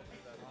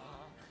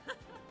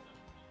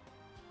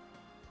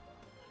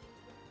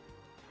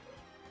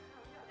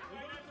 We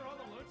go after all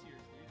the low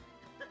tiers, dude.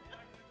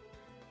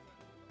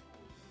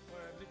 Or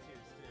mid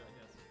tiers too, I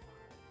guess.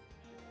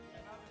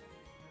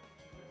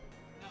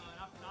 No,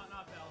 not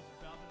Bowser.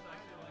 Bowser's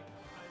actually like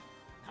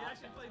he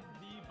actually played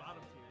the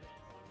bottom tier,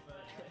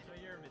 but so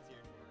you're a mid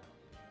tier.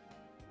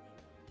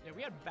 Yeah,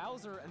 we had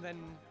Bowser and then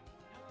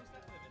Yeah, no, it's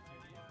definitely a mid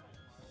tier.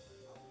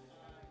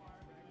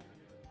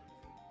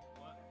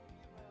 What?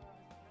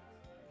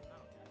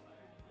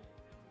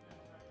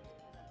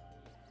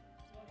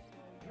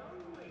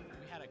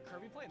 we had a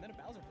Kirby play and then a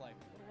Bowser play.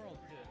 What a world.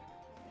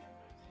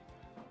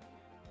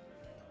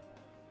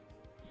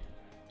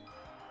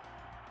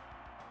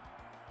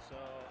 So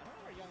I don't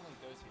know where Young Link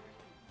goes here.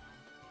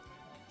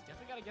 He's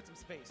definitely got to get some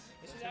space.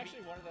 This is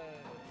actually one of the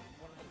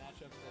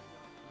matchups that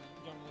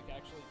Young Link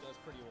actually does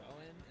pretty well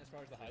in, as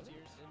far as the high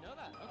tiers. Didn't know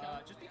that.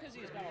 Okay. Just because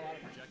he's got a lot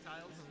of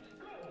projectiles.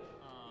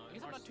 I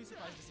guess I'm not too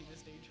surprised to see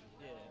this stage.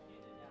 Yeah.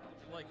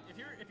 Like if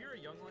you're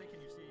a Young Link and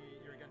you see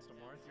you're against a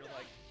Marth, you're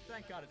like,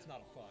 thank God it's not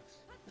a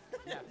Fox.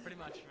 Yeah, pretty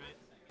much. Right?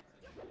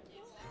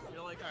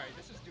 You're like, all right,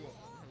 this is doable.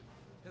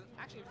 Because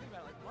actually, if you think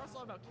about it, like, Marth's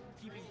all about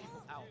keeping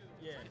people out.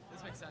 Yeah.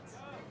 This makes sense.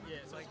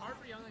 Yeah. So it's hard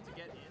for Young Link to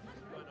get in,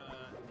 but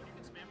if you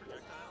can spam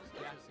projectiles,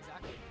 which Yeah, is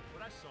exactly.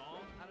 what I saw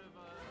out of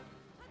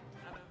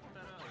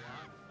Feta a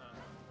lot.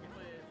 We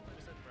played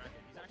just at the bracket.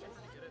 He's actually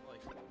pretty good at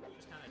like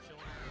just kind of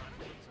chilling on the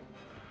platforms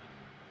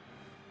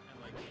and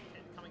like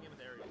coming in with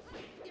air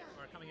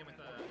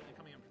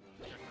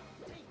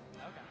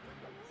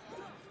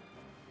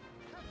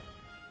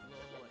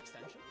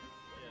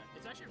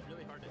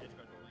really hard to edge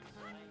guard the Link.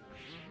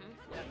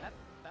 Yeah,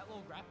 that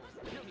little grapple is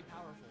really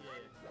powerful. Yeah.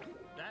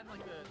 That and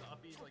like the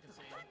up B's like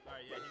insane.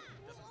 Alright, yeah, he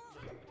doesn't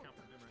really account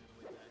for boomerang the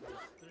way that.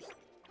 There's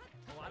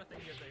a lot of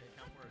things you have to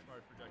account for as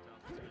far as projectiles.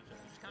 You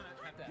just kind of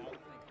have to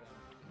outthink them.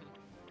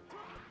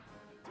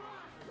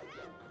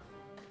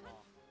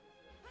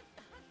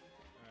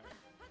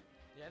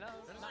 Yeah, no,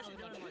 That is not actually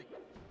really doing much.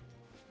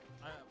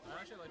 like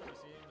I actually like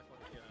proceeding with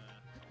like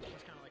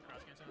just kind of like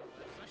cross canceling.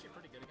 It's actually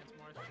pretty good against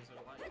Mars because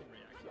there's a lot you can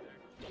react to there.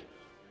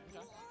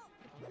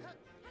 Okay.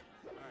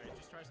 All right,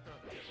 just tries to throw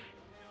out the tip.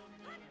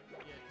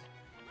 Yeah.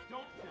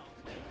 Don't kill.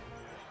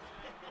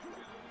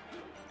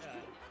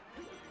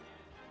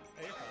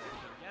 Hey, you're fine.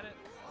 Get it.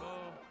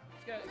 Oh.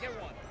 Let's get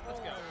one.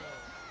 Let's go.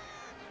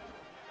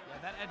 Yeah,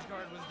 that edge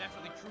guard was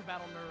definitely true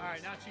battle nerves. All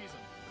right, now cheese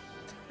him.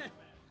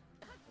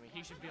 I mean,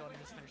 he should be able to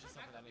just finish this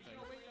up with anything.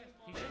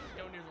 He shouldn't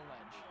go near the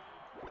ledge.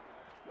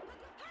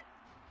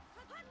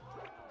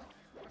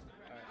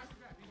 Alright.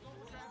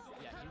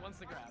 Yeah, he wants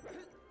the grab.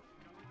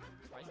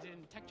 Surprised he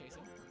didn't tech chase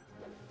him.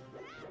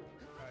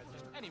 Alright,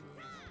 just any move.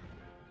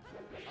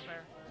 Up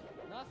air.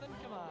 Nothing?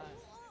 Come on.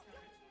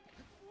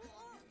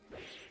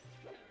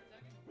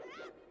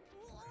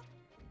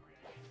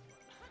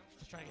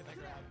 Just trying to get that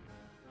grab.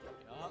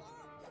 Yup.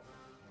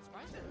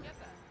 Surprised he didn't get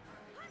that.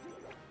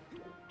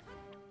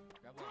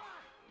 Grab left.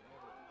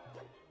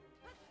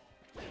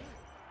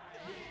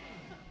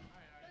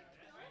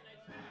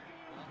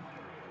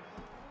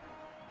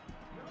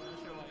 Not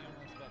sure why Young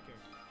Link's back here.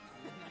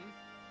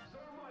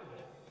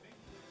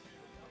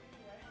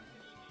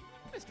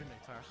 Mr.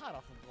 Nickfire, hot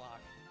off the block.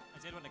 I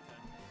did what I could.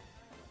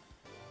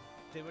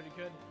 Did what he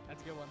could.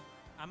 That's a good one.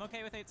 I'm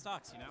okay with 8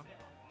 stocks, you know?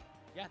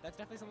 Yeah, that's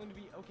definitely something to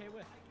be okay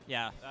with.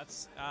 Yeah,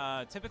 that's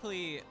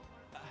typically...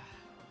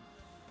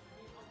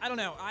 I don't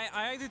know.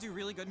 I either do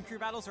really good in crew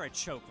battles or I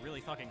choke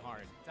really fucking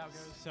hard. That's how it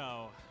goes.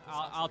 So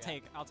stocks I'll are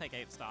we take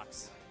 8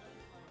 stocks.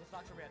 What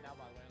stocks are we at now,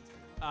 by the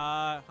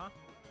way?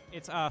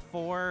 It's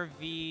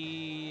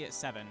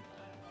 4v7.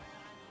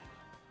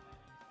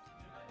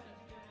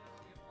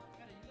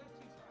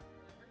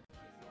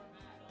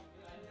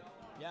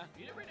 Yeah,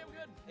 you did pretty damn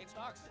good. 8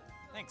 stocks.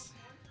 Thanks.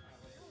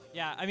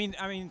 Yeah, I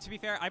mean, to be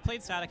fair, I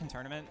played static in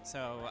tournament,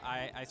 so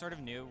I sort of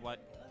knew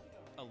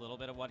a little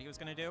bit of what he was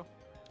gonna do.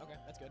 Okay,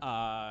 that's good.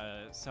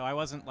 So I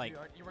wasn't like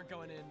You weren't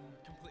going in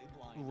completely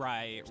blind.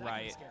 right.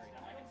 Scary.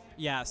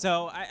 Yeah,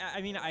 so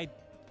I mean, I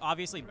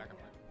obviously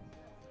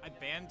I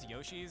banned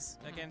Yoshi's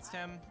against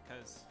him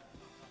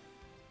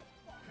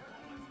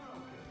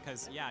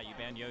because yeah, you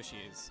ban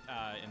Yoshi's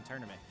in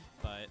tournament,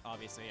 but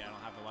obviously I don't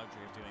have the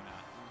luxury of doing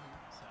that.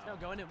 Now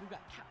going in, we've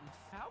got Captain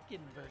Falcon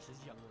versus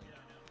Young Link.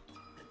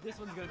 This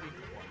one's gonna be a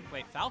good one.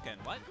 Wait, Falcon?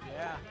 What?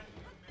 Yeah.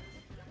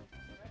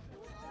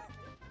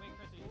 Wait,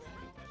 Chris, are you ready?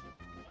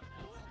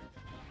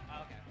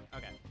 Okay.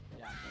 Okay.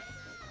 Yeah.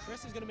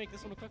 Chris is gonna make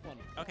this one a quick one.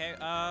 Okay.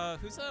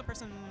 Who's the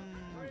person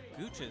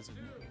Gooch is?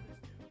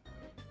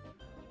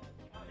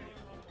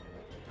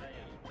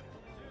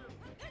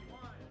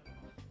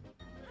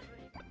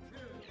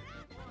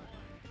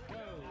 Go.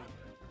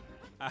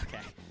 Okay.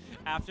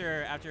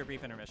 After a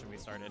brief intermission, we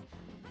started.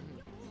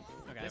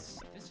 Okay. This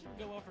should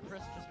go well for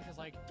Chris just because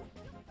like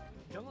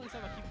Young Link's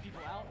about keeping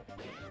people out.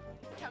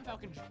 Captain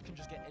Falcon can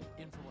just get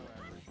in from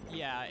wherever.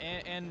 Yeah,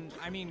 and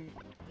I mean,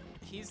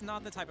 he's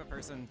not the type of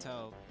person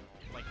to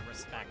like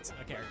respect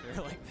a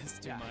character like this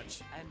too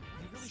much. And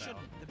he really So.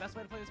 shouldn't. The best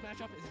way to play this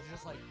matchup is to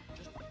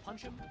just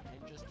punch him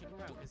and just kick him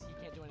around because he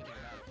can't do anything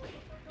about it.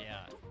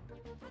 Yeah.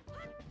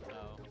 So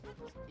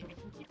if he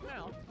can keep him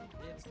out,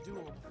 it's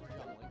doable for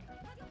Young Link.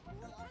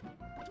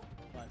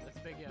 But that's a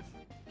big if.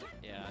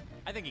 Yeah.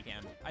 I think he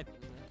can.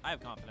 I have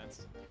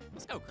confidence.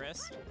 Let's go,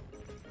 Chris.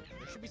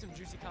 There should be some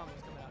juicy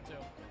combos coming out too.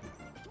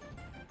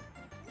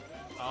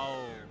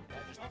 Oh.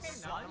 Yeah,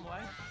 just slot him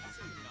away.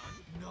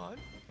 None.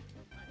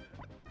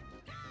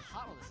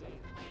 Hot on the scene.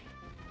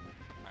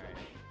 All right.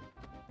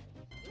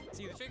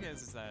 See, the trick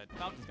is that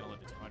Falcon's gonna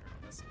live to 200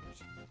 on this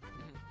stage.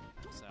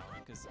 So,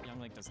 because Young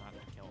Link does not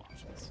have kill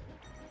options.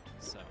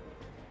 So, Yeah,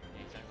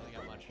 he's not really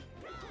got much.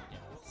 yeah.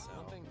 So.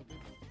 One thing,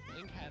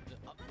 Link had the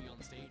up B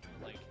on stage,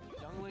 but like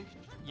Young Link,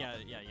 Yeah.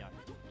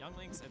 Young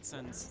Link's it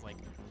sends like.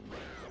 it's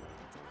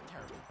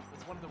terrible.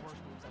 It's one of the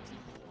worst moves I've seen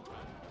in a long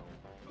time.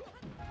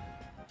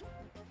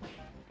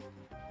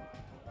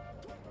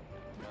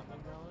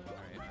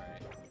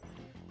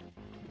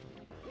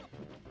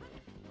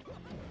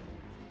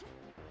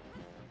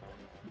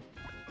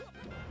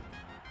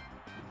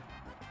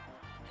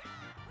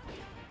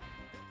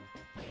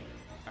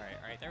 All right.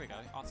 All right. There we go.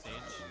 Off stage.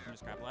 And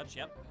just grab ledge.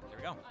 Yep. There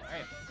we go. All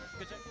right.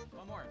 Good check.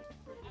 One more.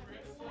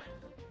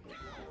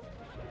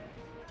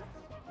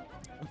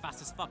 I'm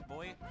fast as fuck,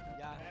 boy.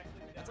 Yeah,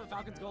 that's what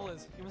Falcon's goal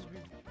is. He must be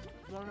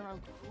running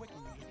around quick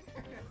and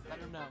let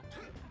him know.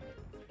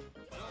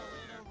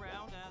 Rolling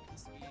around at the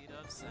speed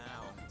of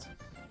sound.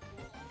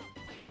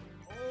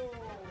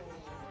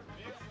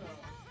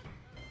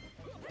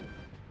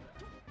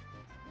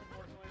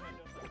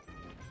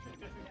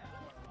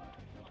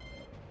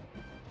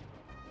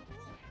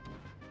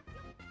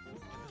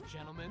 The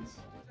gentlemen's.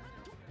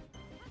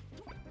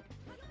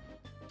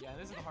 Yeah,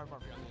 this is the hard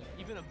part for Young.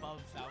 Even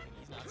above Falcon,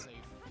 he's not safe.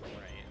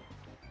 Right.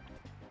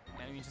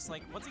 And I mean, just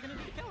like, what's he gonna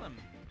do to kill him?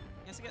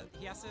 He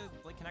has to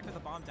like connect with the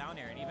bomb down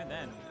air, and even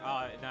then,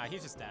 nah,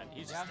 he's just dead.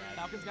 He's just dead.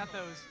 Falcon's got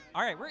those.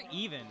 All right, we're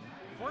even.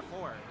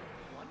 4-4.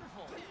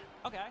 Wonderful.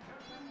 Okay.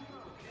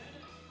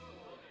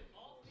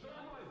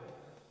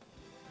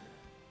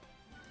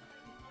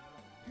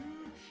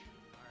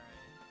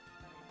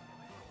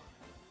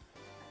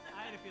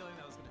 I had a feeling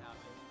that was gonna happen.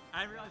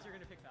 I didn't realize you were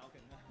gonna pick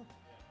Falcon. That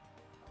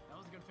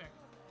was a good pick.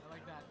 I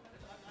like that.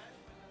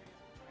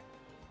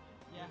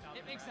 Yeah,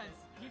 it makes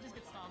sense. He just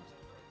gets stomped.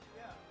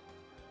 Yeah.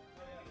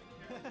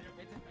 You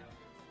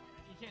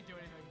can't do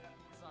anything. It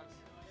sucks.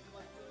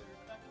 Let's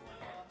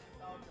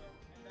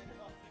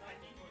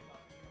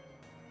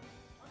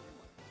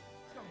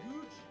go,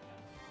 Gooch.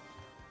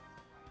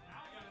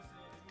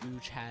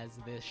 Gooch has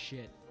this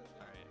shit.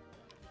 All right.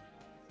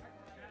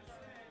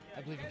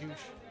 I believe in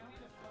Gooch.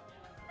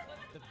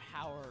 The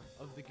power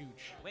of the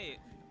Gooch. Wait,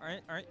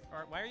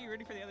 why are you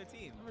rooting for the other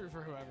team? I'm rooting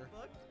for whoever.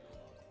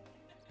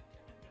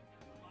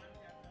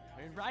 I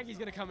mean, Raggy's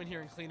gonna come in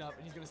here and clean up,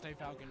 and he's gonna stay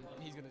Falcon,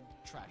 and he's gonna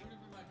trash it.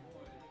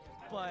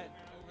 But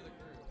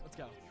let's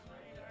go.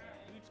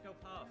 Gooch, go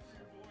Puff.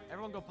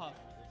 Everyone go Puff.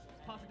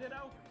 Puff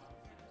Ditto.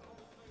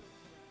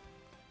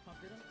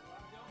 Puff Ditto.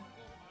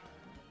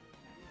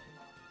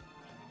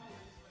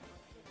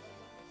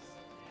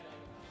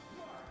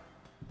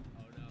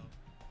 Oh no.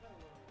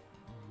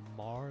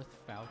 Marth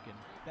Falcon.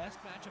 Best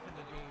matchup in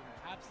the game.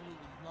 Absolutely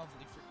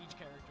lovely for each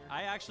character.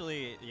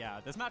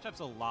 Yeah, this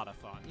matchup's a lot of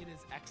fun. It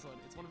is excellent.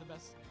 It's one of the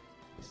best.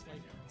 It's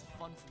like it's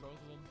fun for both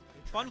of them.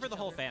 Fun for the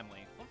whole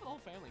family. Fun for the whole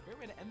family. Great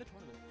way to end the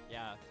tournament.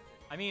 Yeah.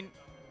 I mean,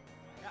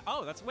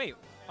 oh, wait,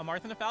 a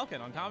Marth and a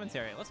Falcon on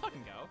commentary. Let's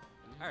fucking go.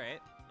 All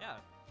right. Yeah.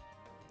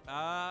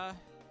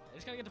 They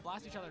just gotta get to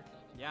blast each other.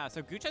 Yeah,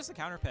 so Gooch has the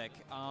counter pick.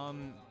 It's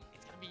gonna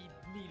be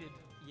needed.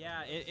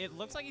 Yeah, it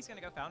looks like he's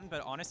gonna go Fountain,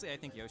 but honestly, I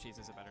think Yoshi's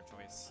is a better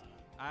choice.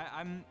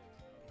 I'm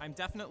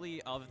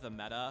definitely of the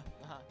meta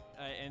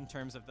in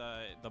terms of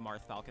the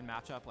Marth Falcon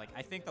matchup. Like,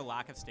 I think the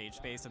lack of stage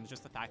space and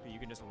just the fact that you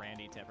can just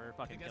Randy Tipper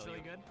fucking kill really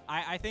you. Good?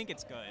 I think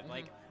it's good.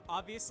 Like,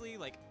 obviously,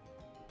 like,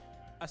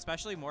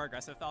 especially more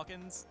aggressive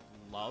Falcons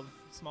love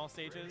small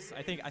stages.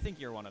 I think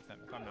you're one of them,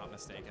 if I'm not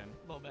mistaken.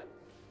 A little bit.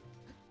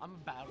 I'm a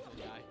Battlefield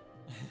guy.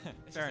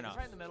 Fair enough. It's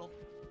right in the middle.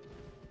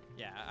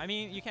 Yeah, I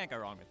mean, you can't go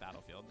wrong with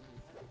Battlefield.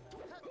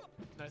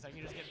 No, it's like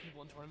you just get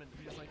people in tournament and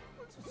you're just like,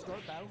 let's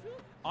start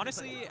Battlefield?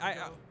 Honestly,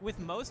 with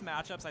most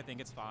matchups, I think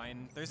it's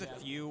fine. There's a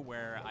few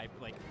where I,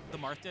 like, the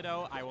Marth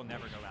Ditto, I will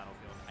never go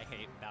Battlefield. I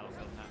hate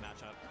Battlefield in that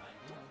matchup.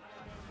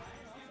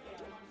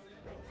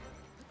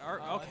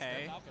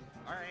 Okay.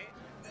 All right.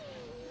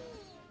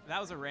 That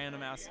was a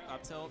random ass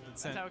up tilt that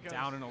sent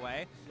down and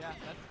away. Yeah,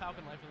 that's the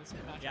Falcon life in this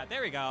matchup. Yeah,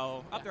 there we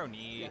go. Up throw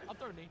knee. Yeah, up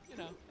throw knee, you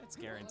know. It's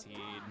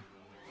guaranteed.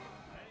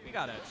 We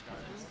got edge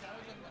guards.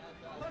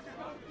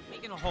 We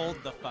can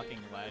hold the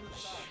fucking ledge.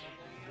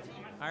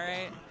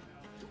 Alright.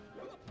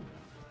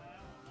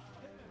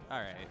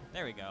 Alright,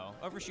 there we go.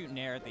 Overshoot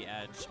Nair at the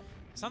edge.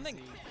 Something,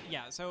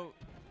 yeah, so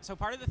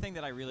part of the thing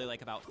that I really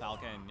like about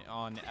Falcon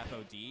on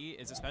FOD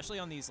is especially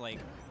on these, like,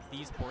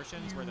 these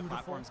portions where the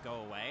platforms go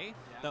away,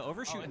 the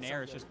overshoot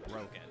Nair is just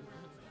broken.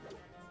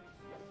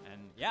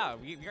 And yeah,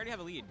 we already have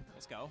a lead.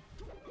 Let's go.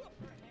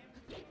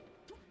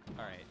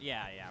 Alright,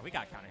 yeah, we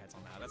got counter hits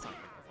on that. That's not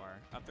good before.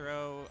 Up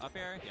throw, up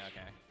air? Yeah,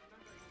 okay.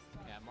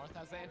 Yeah, Marth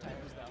has the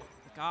anti-airs though.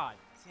 God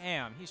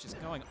damn, he's just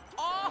going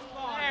off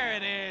on There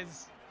it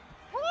is.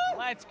 Woo!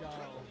 Let's go.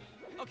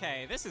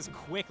 Okay, this is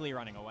quickly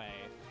running away.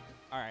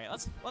 Alright,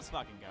 let's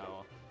fucking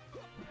go.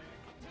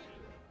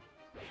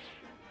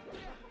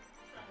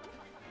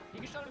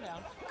 You can shut him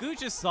down.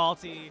 Gooch is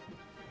salty.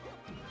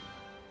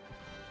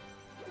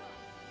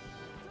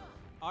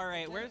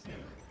 Alright, where's... Come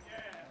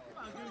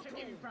on, Gooch, I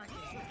gave you practice.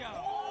 Let's go.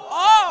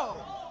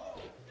 Oh!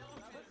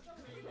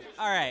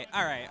 Alright.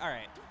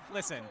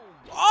 Listen.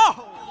 Oh!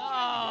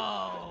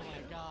 Oh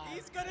my god.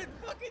 He's gonna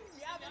fucking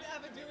yabba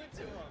dabba do it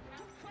to him.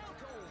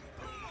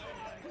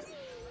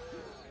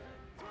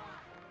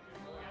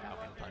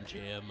 Falcon punch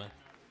him.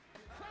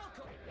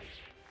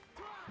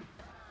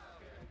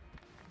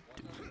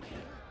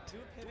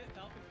 Two pivot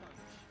Falcon punch.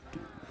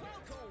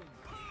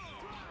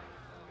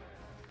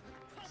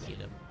 Hit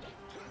him.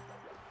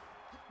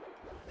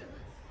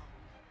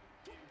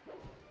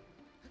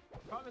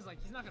 Problem is, like,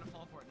 he's not gonna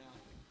fall for it now.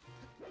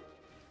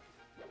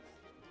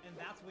 And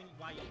that's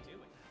why you do it.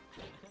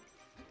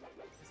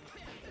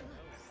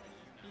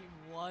 He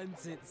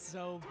wants it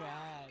so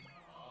bad.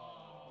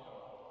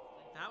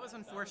 That was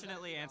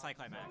unfortunately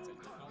anticlimactic.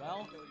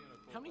 Well,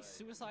 how many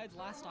suicides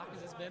last stock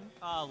has this been?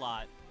 A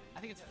lot. I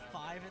think it's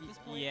 5 at this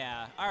point.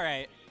 Yeah. All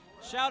right.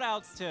 Shout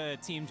outs to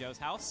Team Joe's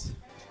house.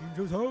 Team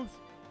Joe's house.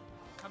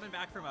 Coming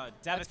back from a Let's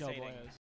go, devastating boys.